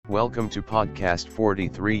Welcome to podcast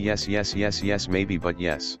 43. Yes, yes, yes, yes, maybe, but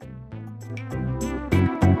yes.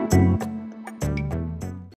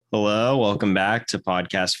 Hello, welcome back to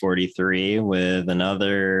podcast 43 with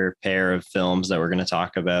another pair of films that we're going to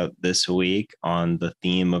talk about this week on the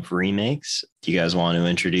theme of remakes. Do you guys want to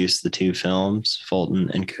introduce the two films,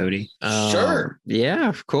 Fulton and Cody? Sure.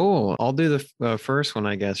 Yeah, cool. I'll do the first one,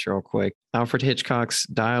 I guess, real quick. Alfred Hitchcock's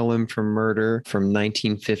Dial M for Murder from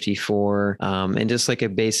 1954. And just like a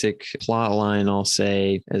basic plot line, I'll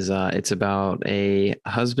say, is it's about a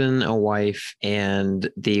husband, a wife, and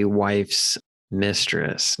the wife's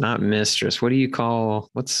mistress, not mistress. What do you call,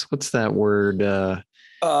 what's that word?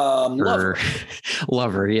 Lover.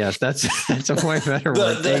 Lover. Yes, that's a way better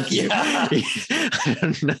word. Thank you. Yeah.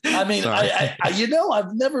 I mean, I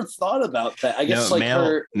I've never thought about that. I guess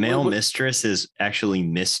male mistress is actually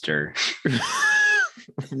Mr.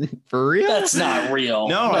 For real? That's not real.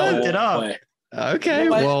 No, I looked it up. Way. Okay,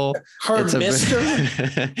 What? well, Her mister?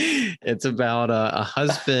 It's about a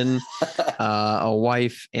husband, a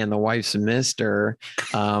wife, and the wife's mister.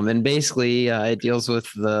 And basically, it deals with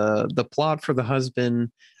the plot for the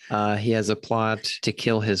husband. He has a plot to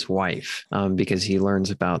kill his wife because he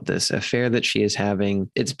learns about this affair that she is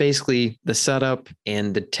having. It's basically the setup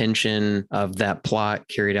and the tension of that plot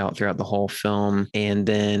carried out throughout the whole film. And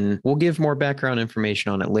then we'll give more background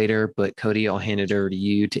information on it later. But Cody, I'll hand it over to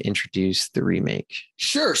you to introduce the remake.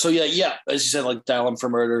 Sure. So yeah. As you said, like Dial M for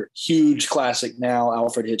Murder, huge classic now.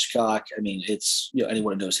 Alfred Hitchcock. I mean, it's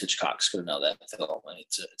anyone who knows Hitchcock's going to know that film.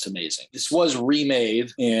 It's amazing. This was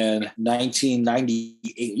remade in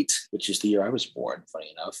 1998. Which is the year I was born,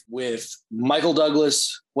 funny enough, with Michael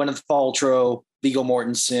Douglas, Gwyneth Paltrow, Viggo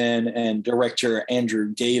Mortensen, and director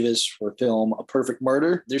Andrew Davis for film A Perfect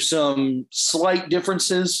Murder. There's some slight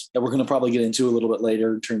differences that we're going to probably get into a little bit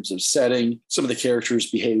later in terms of setting. Some of the characters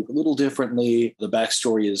behave a little differently. The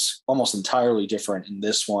backstory is almost entirely different in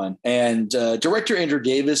this one. And director Andrew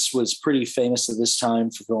Davis was pretty famous at this time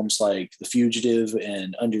for films like The Fugitive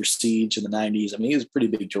and Under Siege in the 90s. I mean, he's a pretty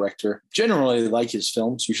big director. Generally, I like his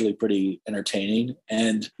films, usually pretty entertaining.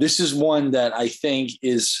 And this is one that I think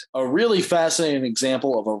is a really fascinating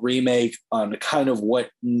example of a remake on kind of what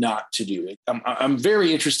not to do. I'm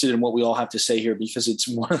very interested in what we all have to say here because it's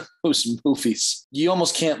one of those movies you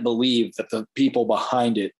almost can't believe that the people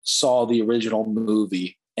behind it saw the original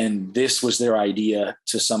movie and this was their idea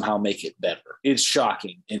to somehow make it better. It's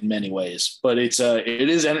shocking in many ways, but it's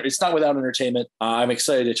not without entertainment. I'm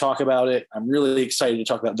excited to talk about it. I'm really excited to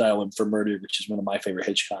talk about Dial M for Murder, which is one of my favorite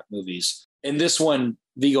Hitchcock movies. In this one,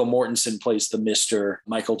 Viggo Mortensen plays the Mister,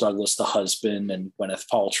 Michael Douglas the husband, and Gwyneth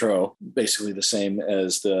Paltrow basically the same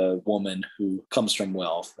as the woman who comes from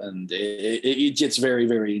wealth. And it gets very,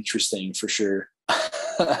 very interesting for sure.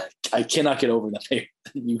 I cannot get over the name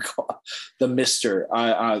that you call the Mister.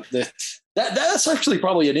 That's actually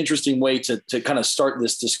probably an interesting way to kind of start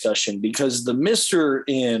this discussion because the Mister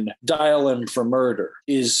in Dial M for Murder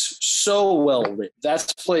is so well written.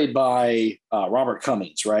 That's played by Robert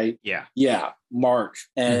Cummings, right? Yeah, Mark.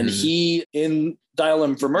 And he, in Dial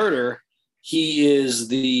M for Murder, he is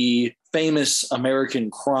the famous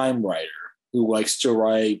American crime writer who likes to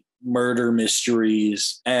write murder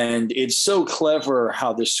mysteries. And it's so clever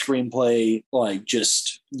how the screenplay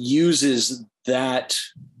just uses that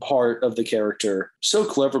part of the character so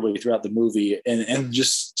cleverly throughout the movie and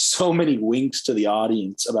just so many winks to the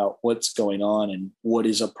audience about what's going on and what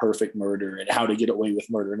is a perfect murder and how to get away with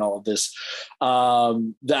murder and all of this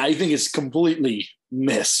that I think is completely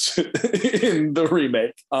missed in the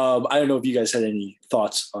remake. I don't know if you guys had any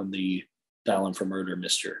thoughts on the Dial M for Murder,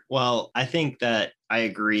 Mister. Well, I think that I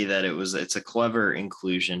agree that it's a clever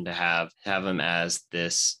inclusion to have him as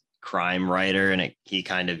this crime writer, and he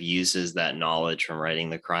kind of uses that knowledge from writing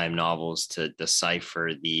the crime novels to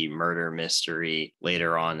decipher the murder mystery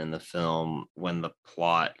later on in the film when the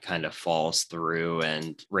plot kind of falls through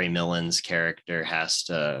and Ray Milland's character has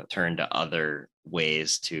to turn to other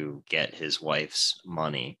ways to get his wife's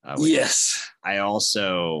money. Yes. I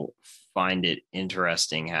also find it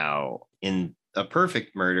interesting how in A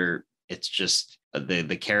Perfect Murder, it's just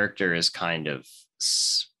the character is kind of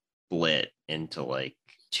split into like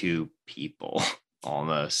two people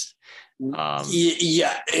almost. In the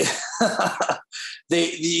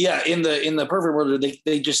Perfect Murder,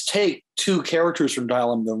 they just take two characters from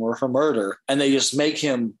Dial M for Murder and they just make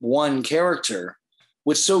him one character.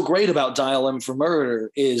 What's so great about Dial M for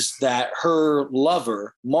Murder is that her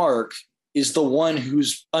lover, Mark, is the one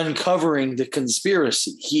who's uncovering the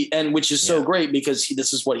conspiracy. Which is so great because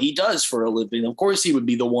this is what he does for a living. Of course, he would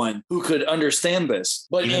be the one who could understand this.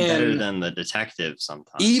 But even better than the detective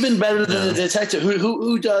sometimes. Even better than the detective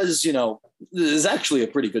who does, is actually a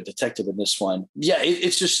pretty good detective in this one. Yeah,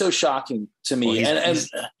 it's just so shocking to me. Well,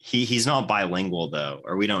 he's not bilingual though,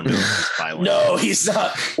 or we don't know if he's bilingual. No, he's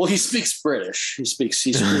not. Well, he speaks British. He speaks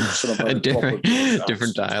sort of a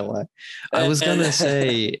different dialect. I was gonna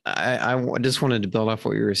say, I just wanted to build off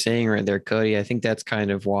what you were saying right there, Cody. I think that's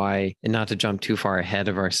kind of why, and not to jump too far ahead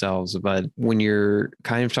of ourselves, but when you're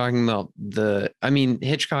kind of talking about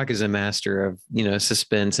Hitchcock is a master of,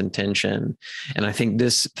 suspense and tension. And I think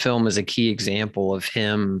this film is a key example of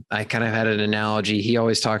him. I kind of had an analogy. He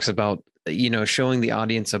always talks about, showing the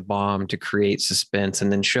audience a bomb to create suspense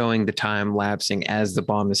and then showing the time lapsing as the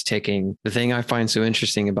bomb is ticking. The thing I find so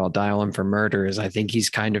interesting about Dial M for Murder is I think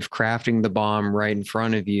he's kind of crafting the bomb right in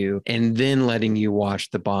front of you and then letting you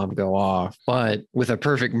watch the bomb go off. But with A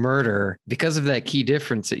Perfect Murder, because of that key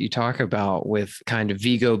difference that you talk about with kind of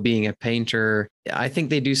Viggo being a painter, I think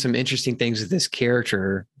they do some interesting things with this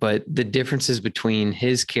character, but the differences between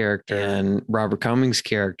his character and Robert Cummings'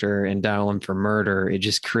 character in Dial M for Murder, it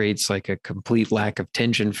just creates like a complete lack of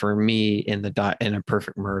tension for me in A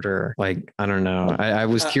Perfect Murder. Like, I don't know. I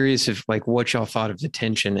was curious if what y'all thought of the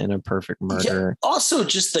tension in A Perfect Murder. Yeah, also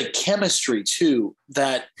just the chemistry too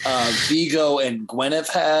that Viggo and Gwyneth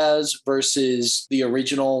has versus the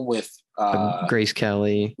original with Grace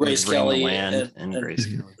Kelly. Grace Kelly and Grace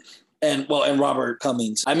Kelly. And Robert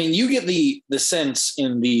Cummings. I mean, you get the sense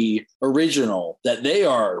in the original that they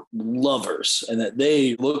are lovers and that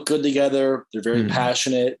they look good together. They're very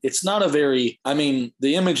passionate. It's not the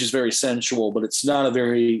image is very sensual, but it's not a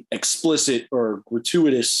very explicit or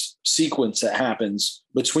gratuitous sequence that happens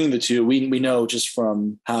between the two. We know just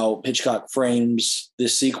from how Hitchcock frames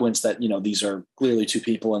this sequence that, these are clearly two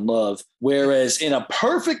people in love. Whereas in A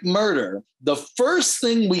Perfect Murder, the first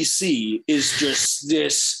thing we see is just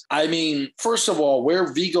this. First of all,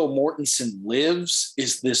 where Viggo Mortensen lives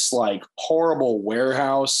is this horrible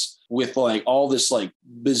warehouse with all this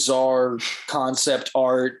bizarre concept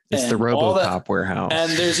art. It's the RoboCop warehouse.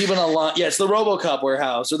 And there's even a line. Yeah, it's the RoboCop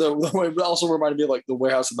warehouse. Or it also reminded me of the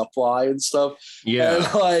warehouse in The Fly and stuff. Yeah. And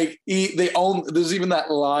there's even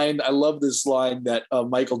that line. I love this line that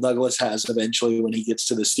Michael Douglas has eventually when he gets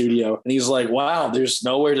to the studio. And he's like, wow, there's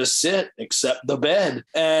nowhere to sit except the bed.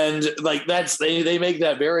 And they make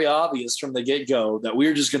that very obvious from the get-go that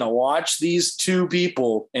we're just going to watch these two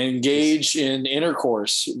people engage in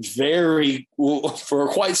intercourse for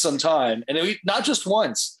quite some time, and not just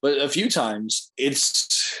once, but a few times.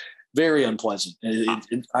 It's very unpleasant.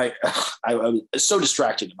 It's so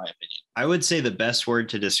distracting, in my opinion. I would say the best word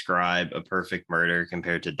to describe A Perfect Murder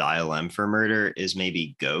compared to Dial M for Murder is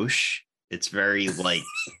maybe gauche. It's very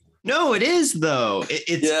no, it is though.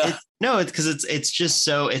 It's because it's just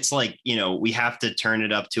so, it's we have to turn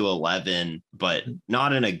it up to 11, but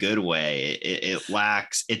not in a good way. It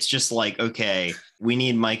lacks. It's just okay, we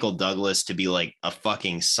need Michael Douglas to be a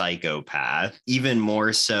fucking psychopath, even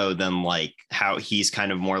more so than how he's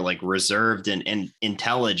kind of more reserved and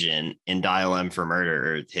intelligent in Dial M for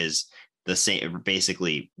Murder. The same,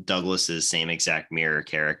 basically Douglas's same exact mirror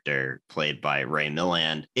character played by Ray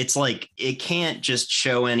Milland. It's it can't just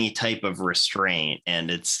show any type of restraint,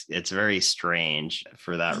 and it's very strange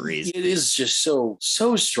for that reason. It is just so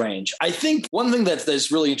strange. I think one thing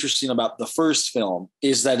that's really interesting about the first film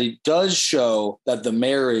is that it does show that the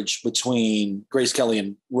marriage between Grace Kelly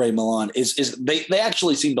and Ray Milland is they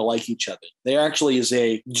actually seem to like each other. There actually is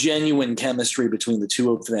a genuine chemistry between the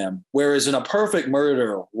two of them. Whereas in A Perfect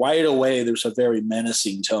Murder, right away, there's a very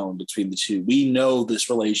menacing tone between the two. We know this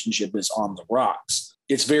relationship is on the rocks.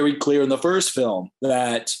 It's very clear in the first film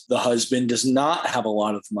that the husband does not have a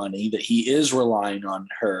lot of money, that he is relying on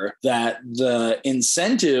her, that the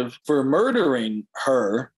incentive for murdering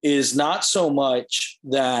her is not so much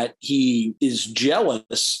that he is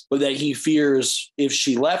jealous, but that he fears if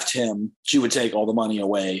she left him, she would take all the money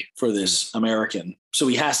away for this American. So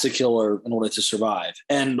he has to kill her in order to survive.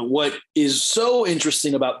 And what is so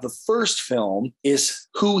interesting about the first film is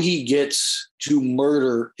who he gets to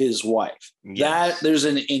murder his wife. Yes. There's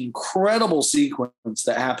an incredible sequence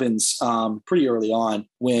that happens pretty early on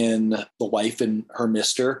when the wife and her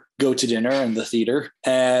mister go to dinner in the theater,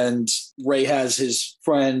 and Ray has his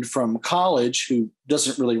friend from college who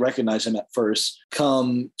doesn't really recognize him at first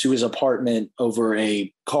come to his apartment over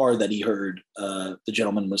a car that he heard the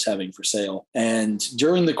gentleman was having for sale. And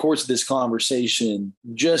during the course of this conversation,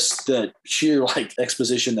 just the sheer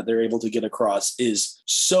exposition that they're able to get across is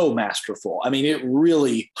so masterful. I mean, it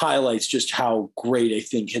really highlights just how great I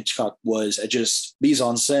think Hitchcock was at just mise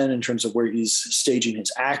en scène in terms of where he's staging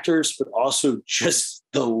his actors, but also just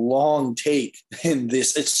the long take in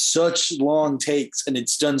this. It's such long takes and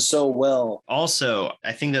it's done so well. Also,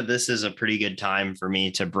 I think that this is a pretty good time for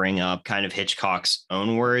me to bring up kind of Hitchcock's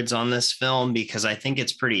own words on this film, because I think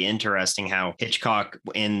it's pretty interesting how Hitchcock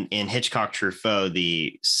in Hitchcock Truffaut,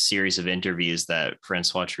 the series of interviews that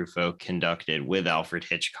Francois Truffaut conducted with Alfred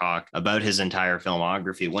Hitchcock about his entire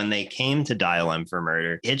filmography, when they came to Dial M for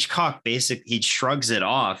Murder, Hitchcock he shrugs it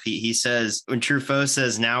off. He says, when Truffaut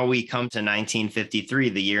says, now we come to 1953,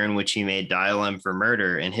 the year in which he made Dial M for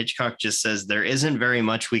Murder, and Hitchcock just says, there isn't very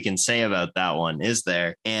much we can say about that one, is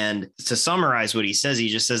there? And to summarize what he says, he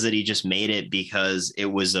just says that he just made it because it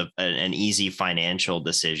was an easy financial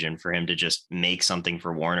decision for him to just make something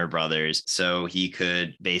for Warner Brothers so he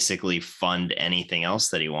could basically fund anything else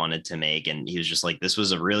that he wanted to make. And he was just like, this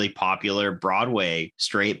was a really popular Broadway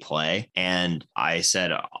straight play, and I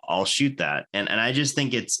said, I'll shoot that. And I just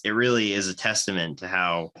think it really is a testament to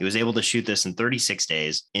how he was able to shoot this in 36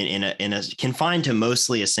 days in a confined to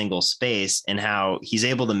mostly a single space, and how he's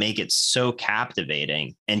able to make it so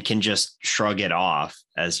captivating and can just shrug it off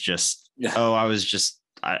as just, oh,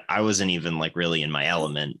 I wasn't even like really in my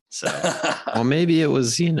element. So, well, maybe it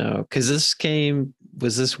was, because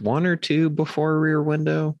was this 1 or 2 before Rear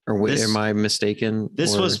Window, or am I mistaken?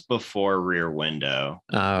 This was before Rear Window.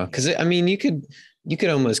 Because I mean, you could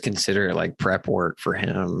almost consider it like prep work for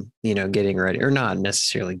him, getting ready, or not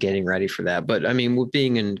necessarily getting ready for that, but I mean, with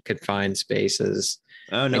being in confined spaces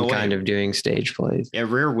kind of doing stage plays. Yeah,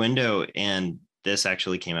 Rear Window and this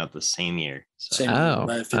actually came out the same year. So. Same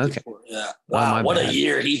year, 54. Okay. Yeah. Wow, what a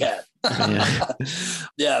year he had. Yeah.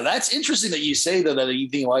 Yeah, that's interesting that you say that you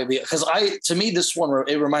think like, because to me this one,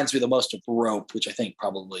 it reminds me the most of Rope, which I think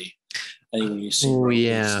probably anyone you see. Oh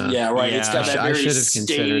yeah, right. Yeah. It's got that very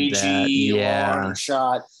stagey long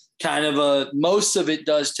shot. Kind of most of it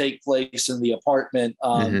does take place in the apartment,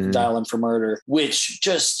 Dial M for Murder, which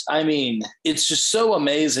just, I mean, it's just so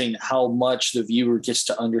amazing how much the viewer gets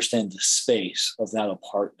to understand the space of that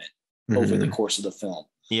apartment over the course of the film.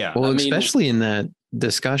 Yeah. Well, especially in that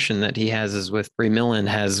discussion that he has with Ray Milland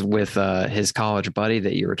has with his college buddy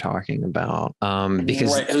that you were talking about.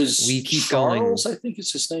 Because we keep Charles, I think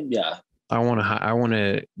it's his name. Yeah. I want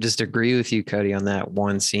to just agree with you, Cody, on that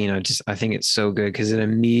one scene. I think it's so good because it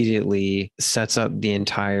immediately sets up the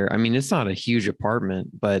entire, I mean, it's not a huge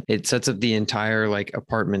apartment, but it sets up the entire like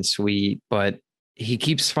apartment suite, but he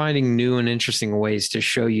keeps finding new and interesting ways to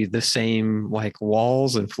show you the same like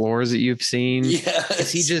walls and floors that you've seen.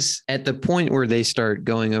 Yes. He just, at the point where they start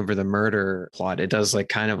going over the murder plot, it does like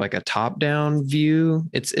kind of like a top down view.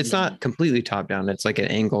 It's not completely top down. It's like an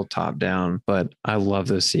angled top down, but I love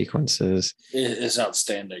those sequences. It's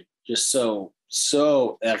outstanding. Just so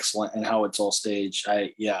excellent. And how it's all staged.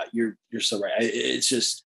 You're so right. It's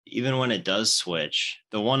just, even when it does switch,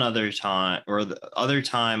 the one other time, or the other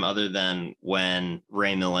time other than when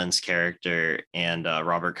Ray Milland's character and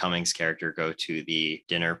Robert Cummings' character go to the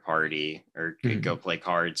dinner party or go play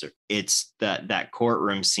cards, it's that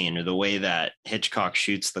courtroom scene, or the way that Hitchcock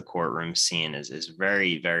shoots the courtroom scene is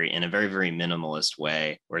very, very, in a very, very minimalist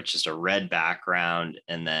way, where it's just a red background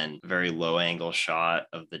and then a very low angle shot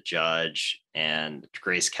of the judge and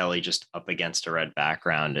Grace Kelly just up against a red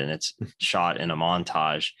background, and it's shot in a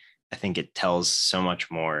montage. I think it tells so much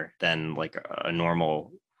more than like a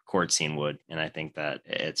normal court scene would. And I think that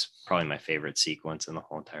it's probably my favorite sequence in the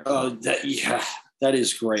whole entire film. That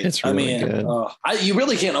is great. It's really good. You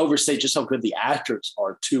really can't overstate just how good the actors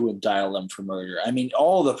are too in Dial M for Murder. I mean,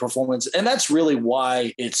 all the performance, and that's really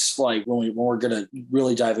why it's like when we're gonna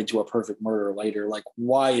really dive into A Perfect Murder later, like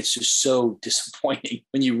why it's just so disappointing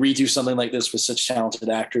when you redo something like this with such talented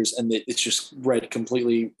actors and it's just read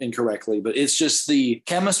completely incorrectly. But it's just the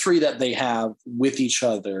chemistry that they have with each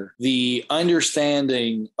other, the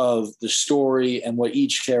understanding of the story and what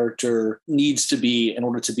each character needs to be in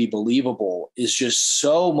order to be believable is just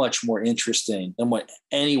so much more interesting than what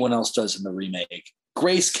anyone else does in the remake.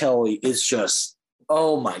 Grace Kelly is just,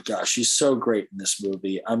 oh my gosh, she's so great in this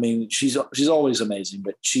movie. I mean, she's always amazing,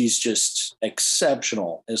 but she's just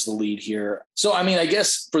exceptional as the lead here. So, I mean, I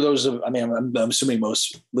guess for those I'm assuming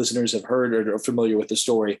most listeners have heard or are familiar with the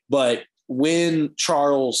story, but when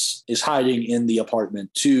Charles is hiding in the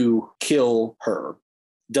apartment to kill her,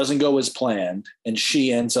 doesn't go as planned, and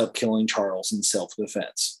she ends up killing Charles in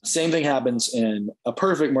self-defense. Same thing happens in A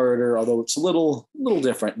Perfect Murder, although it's a little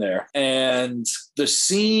different there. And the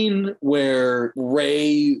scene where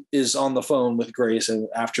Ray is on the phone with Grace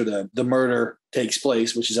after the murder takes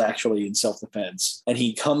place, which is actually in self-defense, and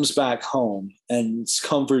he comes back home and is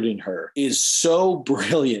comforting her, is so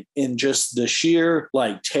brilliant in just the sheer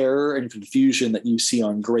like terror and confusion that you see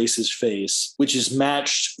on Grace's face, which is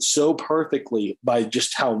matched so perfectly by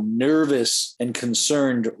just how nervous and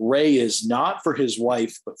concerned Ray is, not for his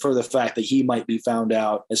wife, but for the fact that he might be found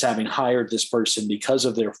out as having hired this person because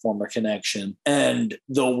of their former connection. And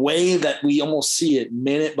the way that we almost see it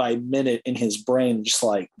minute by minute in his brain, just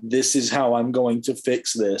like, this is how I'm going to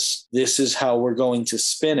fix this. This is how we're going to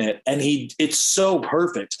spin it. And it's so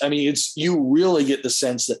perfect. I mean, you really get the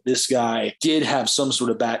sense that this guy did have some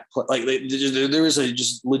sort of back, like there is a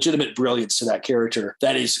just legitimate brilliance to that character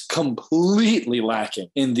that is completely lacking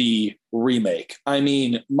in the remake. I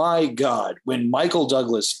mean, my God, when Michael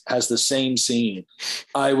Douglas has the same scene,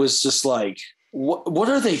 I was just like, what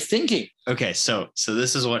are they thinking? Okay, so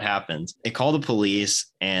this is what happens. They call the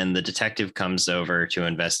police, and the detective comes over to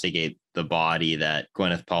investigate the body that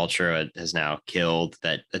Gwyneth Paltrow has now killed,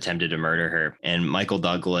 that attempted to murder her. And Michael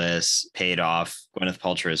Douglas paid off Gwyneth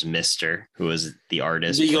Paltrow's Mister, who was the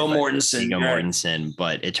artist. Viggo Mortensen. Mortensen,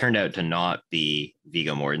 but it turned out to not be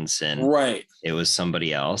Viggo Mortensen. Right. It was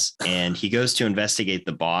somebody else. And he goes to investigate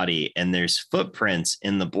the body, and there's footprints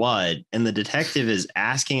in the blood. And the detective is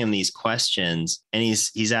asking him these questions, and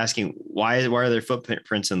he's asking, why are there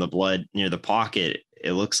footprints in the blood near the pocket?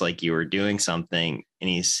 It looks like you were doing something. And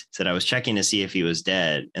he said, I was checking to see if he was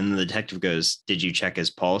dead. And the detective goes, did you check his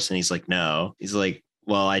pulse? And he's like, no. He's like,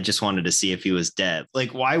 well, I just wanted to see if he was dead.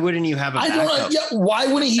 Like, why wouldn't you have a backup? I don't know. Yeah, why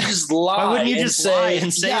wouldn't he just lie? Why wouldn't you just lie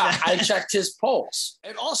and say yeah, that? I checked his pulse.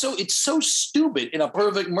 And also, it's so stupid in A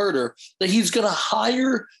Perfect Murder that he's going to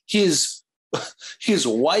hire his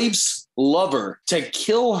wife's lover to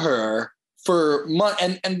kill her for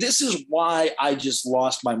money. And this is why I just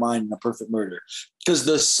lost my mind in A Perfect Murder, because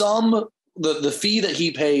the fee that he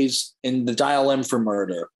pays in the Dial M for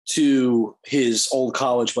Murder to his old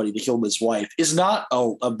college buddy to kill his wife is not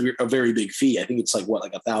a very big fee. I think it's like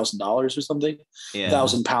 $1,000 or something,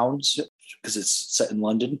 £1,000, because it's set in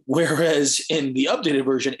London. Whereas in the updated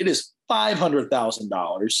version, it is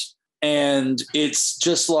 $500,000. And it's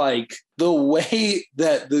just like the way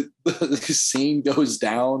that the scene goes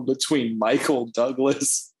down between Michael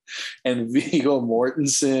Douglas and Viggo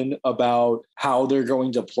Mortensen about how they're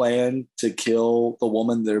going to plan to kill the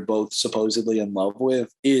woman they're both supposedly in love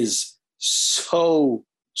with is so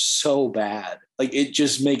bad. Like, it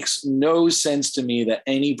just makes no sense to me that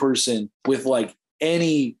any person with like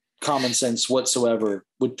any common sense whatsoever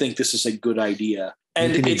would think this is a good idea.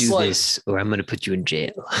 And you're gonna it's do like, this, or I'm gonna put you in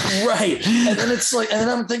jail. Right. And then it's like, and then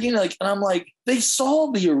I'm thinking like, and I'm like, they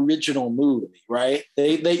saw the original movie, right?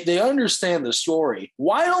 They understand the story.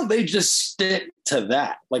 Why don't they just stick to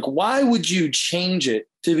that? Like, why would you change it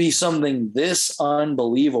to be something this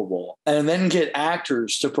unbelievable and then get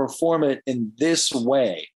actors to perform it in this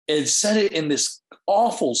way and set it in this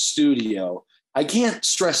awful studio? I can't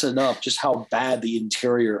stress enough just how bad the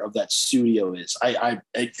interior of that studio is. I've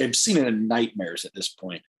seen it in nightmares at this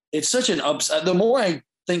point. It's such an upset. The more I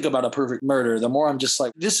think about A Perfect Murder, the more I'm just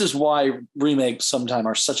like, this is why remakes sometimes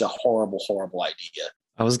are such a horrible, horrible idea.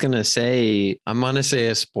 I'm going to say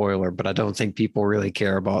a spoiler, but I don't think people really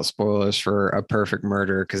care about spoilers for A Perfect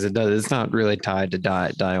Murder, because it's not really tied to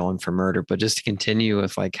Dial M for Murder. But just to continue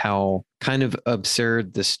with like how kind of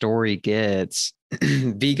absurd the story gets,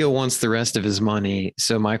 Viggo wants the rest of his money,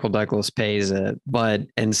 so Michael Douglas pays it. But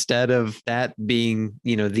instead of that being,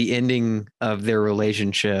 the ending of their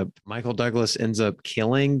relationship, Michael Douglas ends up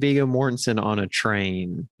killing Viggo Mortensen on a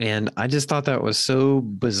train. And I just thought that was so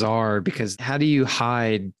bizarre, because how do you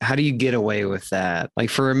get away with that? Like,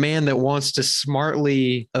 for a man that wants to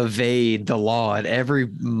smartly evade the law at every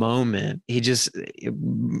moment, he just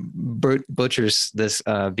butchers this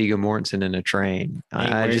Viggo Mortensen in a train.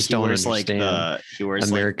 I just don't understand. He wears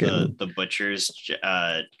American. like the butcher's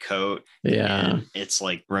coat. Yeah. And it's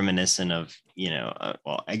like reminiscent of,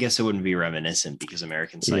 well, I guess it wouldn't be reminiscent because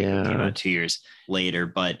American Psycho came out 2 years later,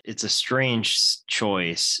 but it's a strange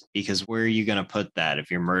choice, because where are you going to put that if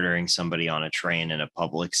you're murdering somebody on a train in a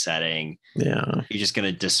public setting? Yeah. You're just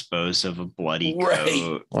going to dispose of a bloody Right.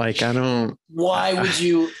 coat. Like, I don't. Why would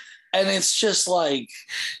you? And it's just like.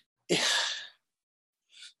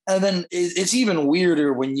 And then it's even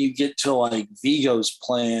weirder when you get to like Viggo's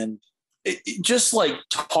plan. Just like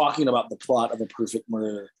talking about the plot of A Perfect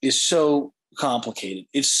Murder is so complicated.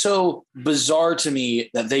 It's so bizarre to me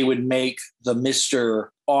that they would make the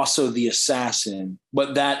Mister also the assassin,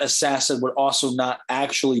 but that assassin would also not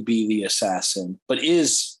actually be the assassin, but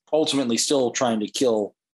is ultimately still trying to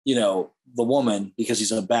kill, the woman, because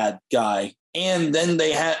he's a bad guy And then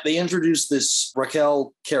they introduced this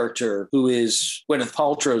Raquel character who is Gwyneth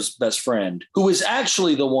Paltrow's best friend, who is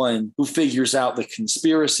actually the one who figures out the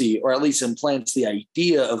conspiracy, or at least implants the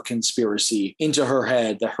idea of conspiracy into her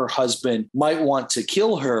head that her husband might want to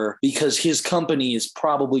kill her because his company is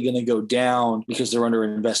probably going to go down because they're under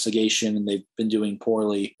investigation and they've been doing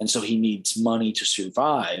poorly. And so he needs money to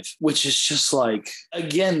survive, which is just like,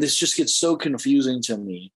 again, this just gets so confusing to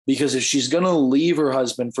me. Because if she's going to leave her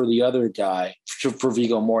husband for the other guy, for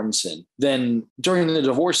Viggo Mortensen, then during the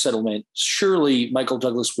divorce settlement, surely Michael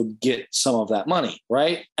Douglas would get some of that money,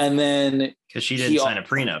 right? And then... Because she didn't sign a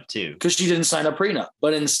prenup, too. Because she didn't sign a prenup.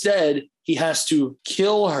 But instead, he has to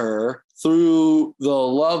kill her through the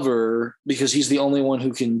lover because he's the only one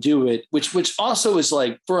who can do it, which also is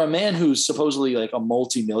like, for a man who's supposedly like a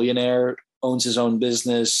multimillionaire, owns his own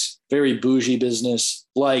business, very bougie business,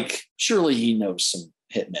 like surely he knows some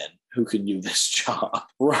hitmen who can do this job,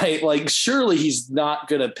 right? Like, surely he's not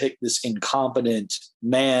going to pick this incompetent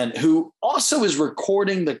man who also is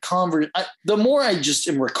recording the the more I just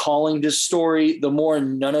am recalling this story, the more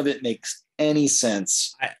none of it makes any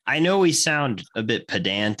sense. I know we sound a bit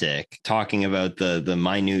pedantic talking about the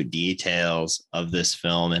minute details of this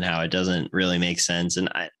film and how it doesn't really make sense. And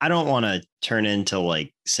I don't want to turn into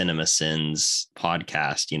like Cinema Sins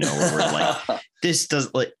podcast, where we're like, this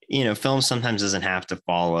does, like, film sometimes doesn't have to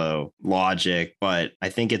follow logic, but I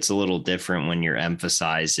think it's a little different when you're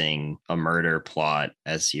emphasizing a murder plot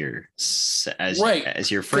as you're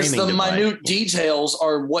framing the minute details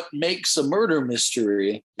are what makes a murder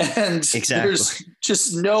mystery, and there's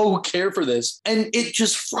just no care for this, and it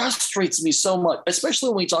just frustrates me so much, especially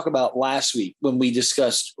when we talk about last week when we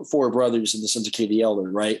discussed Four Brothers and the Sons of Katie Elder,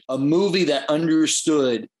 right? A movie that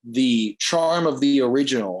understood the charm of the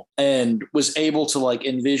original and was able to like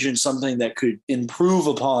envision something that could improve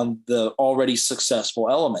upon the already successful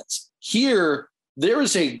elements. Here, there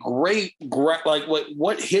is a great like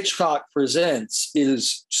what Hitchcock presents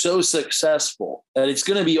is so successful that it's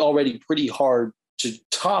going to be already pretty hard to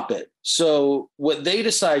top it. So what they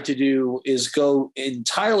decide to do is go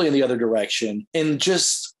entirely in the other direction, and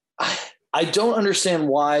just I don't understand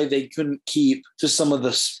why they couldn't keep to some of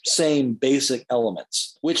the same basic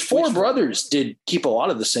elements, which Four Brothers did keep a lot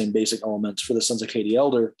of the same basic elements for the Sons of Katie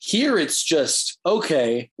Elder. Here, it's just,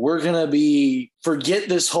 okay, we're going to forget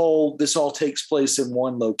this all takes place in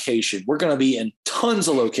one location. We're going to be in tons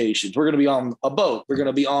of locations. We're going to be on a boat. We're going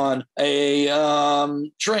to be on a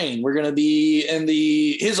train. We're going to be in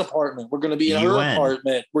his apartment. We're going to be in her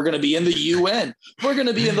apartment. We're going to be in the UN. We're going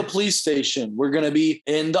to be in the police station. We're going to be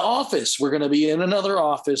in the office. We're going to be in another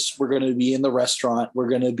office. We're going to be in the restaurant. We're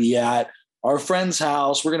going to be at our friend's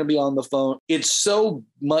house. We're going to be on the phone. It's so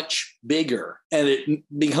much bigger and it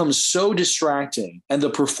becomes so distracting. And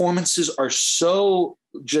the performances are so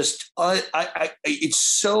just, it's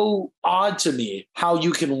so odd to me how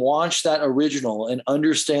you can watch that original and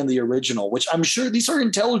understand the original, which I'm sure these are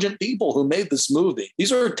intelligent people who made this movie.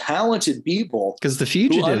 These are talented people. Because The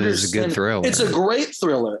Fugitive is a good thriller. It's a great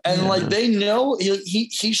thriller. And like, they know he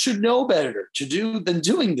should know better to do than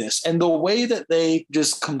doing this. And the way that they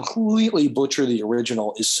just completely butcher the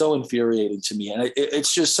original is so infuriating to me. And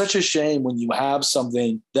it's just such a shame when you have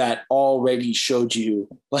something that already showed you,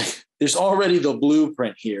 like, there's already the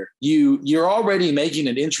blueprint here. You're already making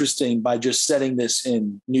it interesting by just setting this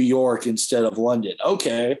in New York instead of London.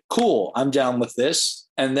 Okay, cool. I'm down with this.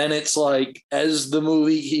 And then it's like, as the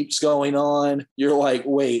movie keeps going on, you're like,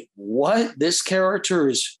 wait, what? This character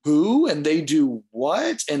is who? And they do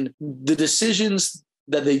what? And the decisions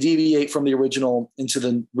that they deviate from the original into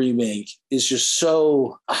the remake is just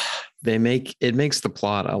so... It makes the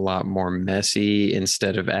plot a lot more messy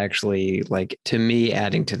instead of actually, like, to me,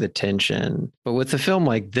 adding to the tension. But with a film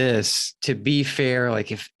like this, to be fair,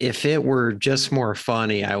 like if it were just more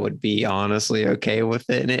funny, I would be honestly okay with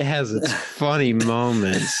it. And it has its funny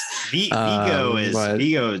moments. Viggo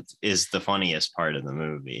is the funniest part of the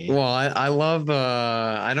movie. Well, I love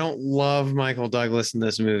I don't love Michael Douglas in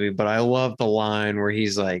this movie, but I love the line where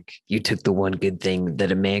he's like, "You took the one good thing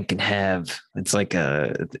that a man can have." It's like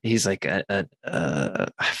he's like I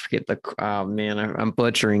forget I'm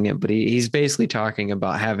butchering it, but he's basically talking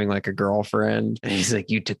about having like a girlfriend, and he's like,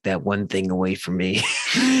 "You took that one thing away from me,"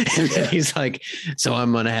 and then he's like, "So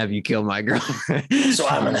I'm gonna have you kill my girlfriend." So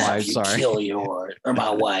I'm gonna have you kill your or my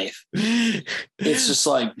wife. It's just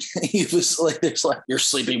like he was like, "There's like you're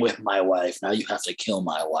sleeping with my wife now. You have to kill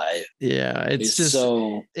my wife." Yeah, it's just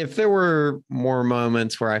so. If there were more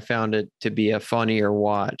moments where I found it to be a funnier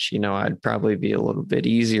watch, I'd probably be a little bit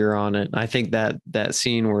easier on it. I think that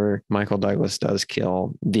scene where Michael Douglas does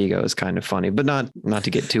kill Vigo is kind of funny, but not to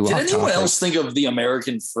get too Did off anyone topic. else think of The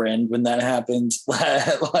American Friend when that happened?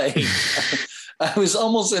 Like, I was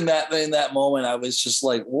almost in that moment. I was just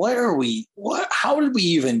like, how did we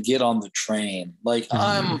even get on the train? Like,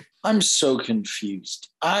 I'm so confused.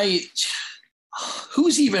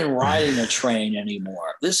 Who's even riding a train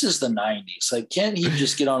anymore? This is the 90s. Like, can't he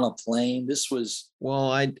just get on a plane? This was...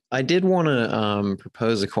 Well, I did want to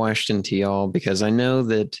propose a question to y'all because I know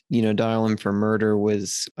that, Dial M for Murder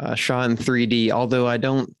was shot in 3D, although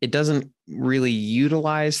it doesn't really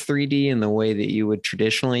utilize 3D in the way that you would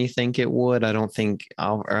traditionally think it would. I don't think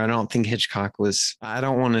Hitchcock was, I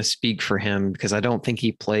don't want to speak for him because I don't think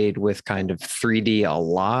he played with kind of 3D a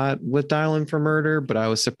lot with Dial M for Murder, but I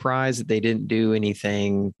was surprised that they didn't do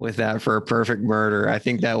anything with that for A Perfect Murder. I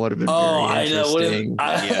think that would have been very interesting.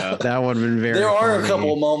 That would have been very There are funny. a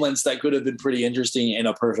couple of moments that could have been pretty interesting in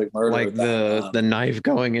A Perfect Murder. Like the knife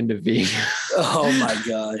going into Vigo. Oh my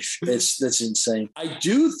gosh. That's insane. I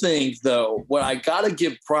do think though, what I gotta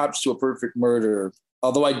give props to A Perfect Murder,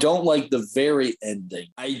 although I don't like the very ending,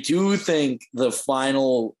 I do think the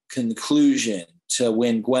final conclusion to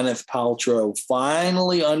when Gwyneth Paltrow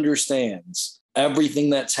finally understands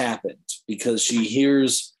everything that's happened because she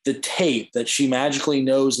hears the tape that she magically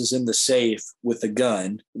knows is in the safe with a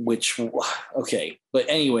gun, which, okay. But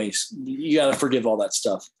anyways, you got to forgive all that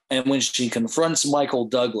stuff. And when she confronts Michael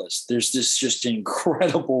Douglas, there's this just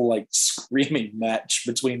incredible like screaming match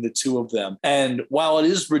between the two of them. And while it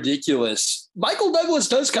is ridiculous, Michael Douglas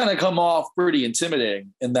does kind of come off pretty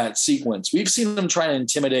intimidating in that sequence. We've seen him trying to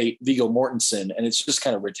intimidate Viggo Mortensen, and it's just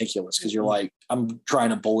kind of ridiculous because you're like, I'm trying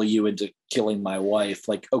to bully you into killing my wife.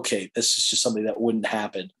 Like, okay, this is just something that wouldn't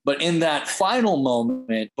happen. But in that final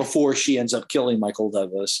moment before she ends up killing Michael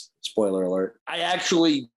Douglas, spoiler alert, I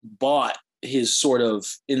actually bought his sort of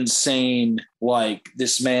insane, like,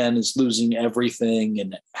 this man is losing everything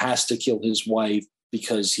and has to kill his wife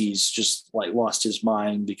because he's just like lost his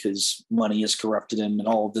mind because money has corrupted him and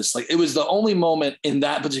all of this. Like, it was the only moment in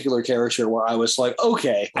that particular character where I was like,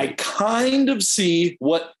 okay, I kind of see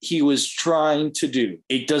what he was trying to do.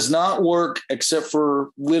 It does not work except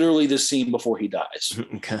for literally the scene before he dies.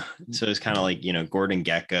 So it's kind of like, Gordon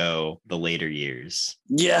Gekko, the later years.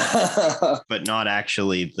 Yeah. But not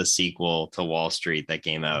actually the sequel to Wall Street that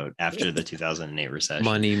came out after the 2008 recession.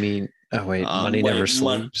 Money never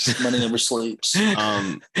sleeps. Money never sleeps.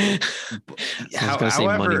 I was going to say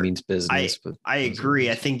money means business. I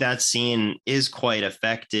agree. I think that scene is quite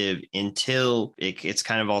effective until it's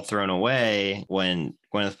kind of all thrown away when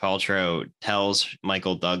Gwyneth Paltrow tells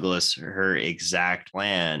Michael Douglas her exact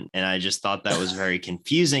plan. And I just thought that was very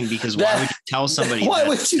confusing because why would you tell somebody why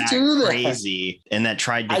would you do that? Crazy and that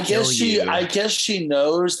tried to kill you? I guess she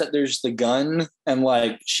knows that there's the gun and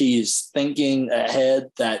like she's thinking ahead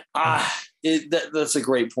that that's a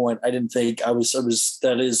great point. I didn't think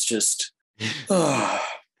that is just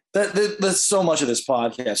that's so much of this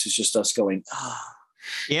podcast is just us going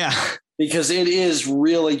yeah, because it is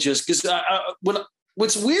really just because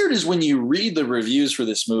what's weird is when you read the reviews for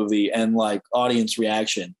this movie and like audience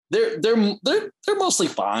reaction, they're mostly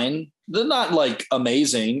fine. They're not like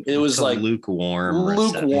amazing. It was like lukewarm.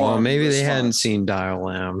 Well, maybe they hadn't seen Dial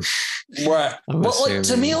M. Right. But like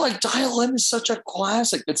to me, like Dial M is such a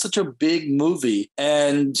classic. It's such a big movie.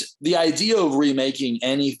 And the idea of remaking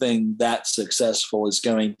anything that successful is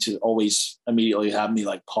going to always immediately have me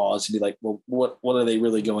like pause and be like, well, what are they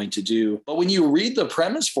really going to do? But when you read the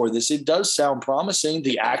premise for this, it does sound promising.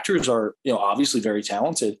 The actors are, obviously very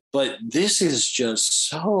talented, but this is just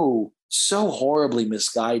so horribly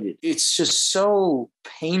misguided. It's just so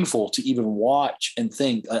painful to even watch and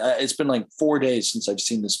think. It's been like 4 days since I've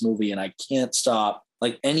seen this movie and I can't stop.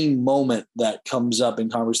 Like any moment that comes up in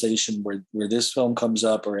conversation where this film comes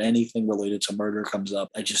up or anything related to murder comes up,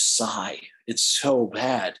 I just sigh. It's so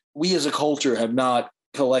bad. We as a culture have not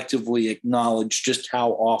collectively acknowledge just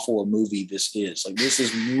how awful a movie this is. Like, this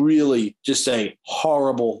is really just a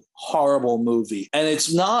horrible, horrible movie. And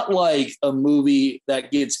it's not like a movie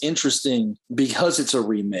that gets interesting because it's a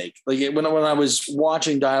remake. Like when I was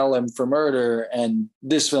watching Dial M for Murder and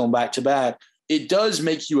this film back to back, it does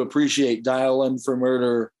make you appreciate Dial M for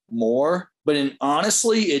Murder more. But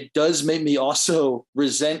honestly, it does make me also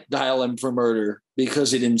resent Dial M for Murder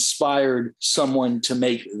because it inspired someone to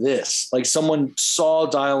make this. Like someone saw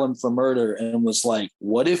Dial M for Murder and was like,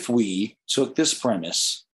 what if we took this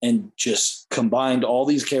premise and just combined all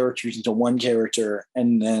these characters into one character?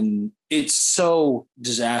 And then it's so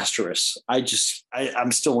disastrous.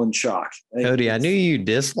 I'm still in shock. Cody, I knew you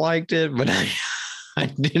disliked it, but I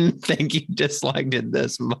didn't think you disliked it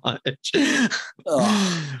this much.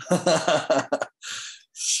 Oh.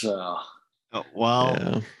 So, Well,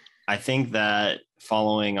 Yeah. I think that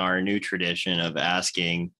following our new tradition of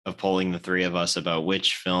polling the three of us about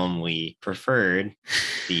which film we preferred,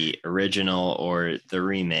 the original or the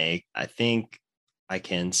remake, I think I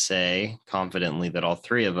can say confidently that all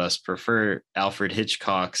three of us prefer Alfred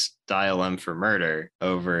Hitchcock's Dial M for Murder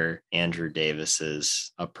over Andrew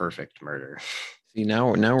Davis's A Perfect Murder. See,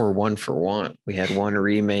 now we're 1-for-1. We had one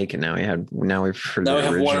remake, and now we prefer now the we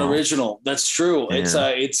have original. one original. That's true. Yeah.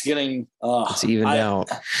 It's getting It's evened out.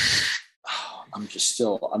 I'm just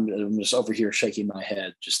over here shaking my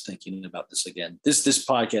head, just thinking about this again. This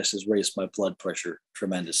podcast has raised my blood pressure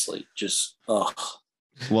tremendously. Just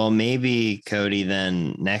Well, maybe, Cody,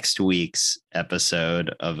 then next week's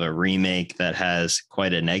episode of a remake that has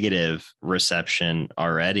quite a negative reception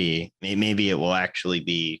already, maybe it will actually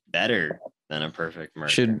be better than A Perfect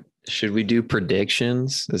Murder. Should we do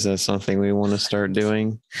predictions? Is that something we want to start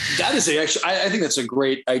doing? That is actually, I think that's a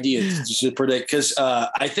great idea to predict, because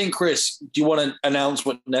I think, Chris, do you want to announce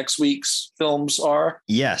what next week's films are?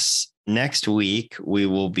 Yes. Next week, we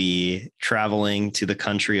will be traveling to the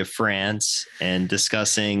country of France and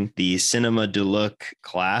discussing the Cinema du Look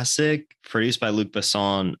classic produced by Luc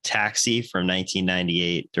Besson, Taxi from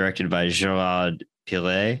 1998, directed by Gerard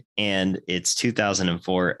Piret, and its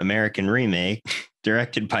 2004 American remake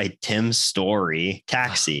directed by Tim Story,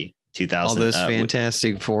 Taxi. 2000. All those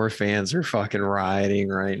Fantastic Four fans are fucking rioting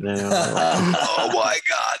right now. Oh my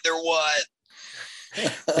God, they're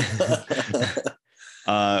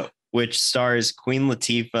what? Which stars Queen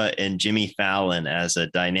Latifah and Jimmy Fallon as a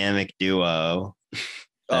dynamic duo.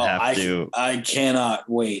 I cannot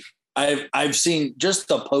wait. I've seen just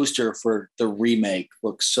the poster for the remake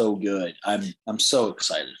looks so good. I'm so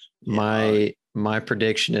excited. My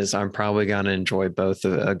prediction is I'm probably going to enjoy both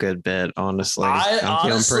a good bit. Honestly, I'm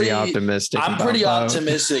feeling pretty optimistic. I'm pretty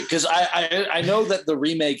optimistic because I know that the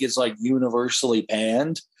remake is like universally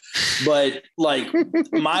panned, but like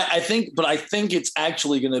I think it's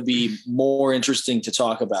actually going to be more interesting to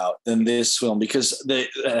talk about than this film, because they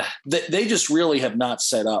just really have not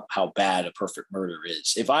set up how bad A Perfect Murder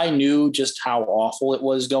is. If I knew just how awful it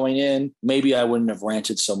was going in, maybe I wouldn't have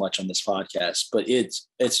ranted so much on this podcast, but it's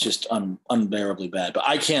just unbearably bad. But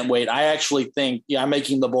I can't wait. I actually think, I'm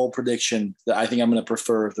making the bold prediction that I think I'm going to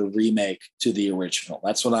prefer the remake to the original.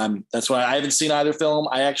 That's what I haven't seen either film.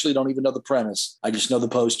 I actually don't even know the premise. I just know the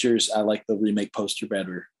posters. I like the remake poster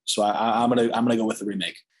better. So I'm gonna go with the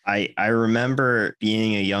remake. I remember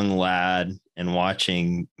being a young lad and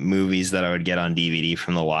watching movies that I would get on DVD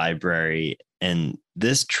from the library. And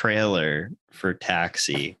this trailer for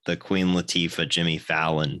Taxi, the Queen Latifah, Jimmy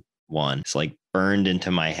Fallon one, it's like burned into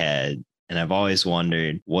my head. And I've always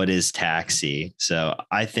wondered, what is Taxi? So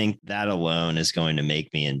I think that alone is going to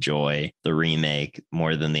make me enjoy the remake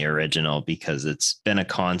more than the original, because it's been a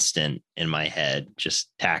constant in my head.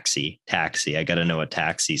 Just Taxi. I got to know what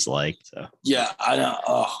Taxi's like. So yeah, I know.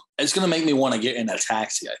 Oh, it's going to make me want to get in a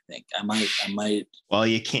taxi. I think I might. Well,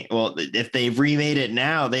 you can't. Well, if they remade it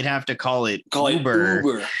now, they'd have to call it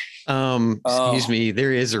Uber. Excuse me.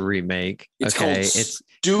 There is a remake. It's called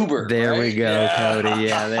Stuber. There right? we go, Cody.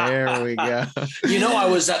 Yeah, there we go. I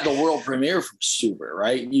was at the world premiere from Stuber,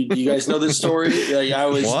 right? You guys know this story? Like, I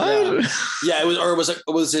was. What? Yeah, it was. Or was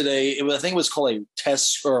it I think it was called a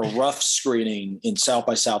test or a rough screening in South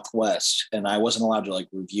by Southwest, and I wasn't allowed to like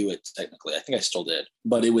review it technically. I think I still did,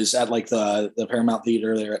 but it was at like the Paramount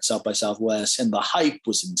Theater there at South by Southwest, and the hype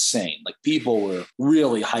was insane. Like, people were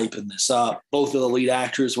really hyping this up. Both of the lead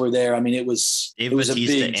actors were there. I mean, it was a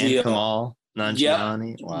big deal. Kamal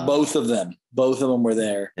Nanjiani. Yep. Wow. Both of them were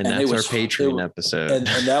there, and that's our Patreon episode. And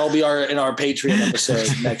that'll be our Patreon episode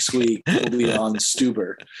next week. We'll be on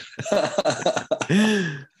Stuber.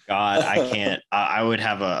 God, I can't. I would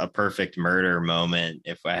have a perfect murder moment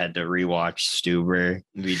if I had to rewatch Stuber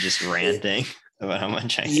and be just ranting about how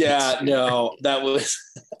much I hate Stuber. No, that was.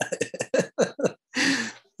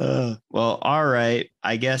 Well, all right.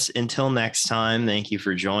 I guess until next time, thank you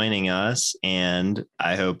for joining us. And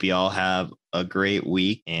I hope y'all have a great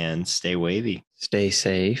week and stay wavy. Stay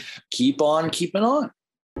safe. Keep on keeping on.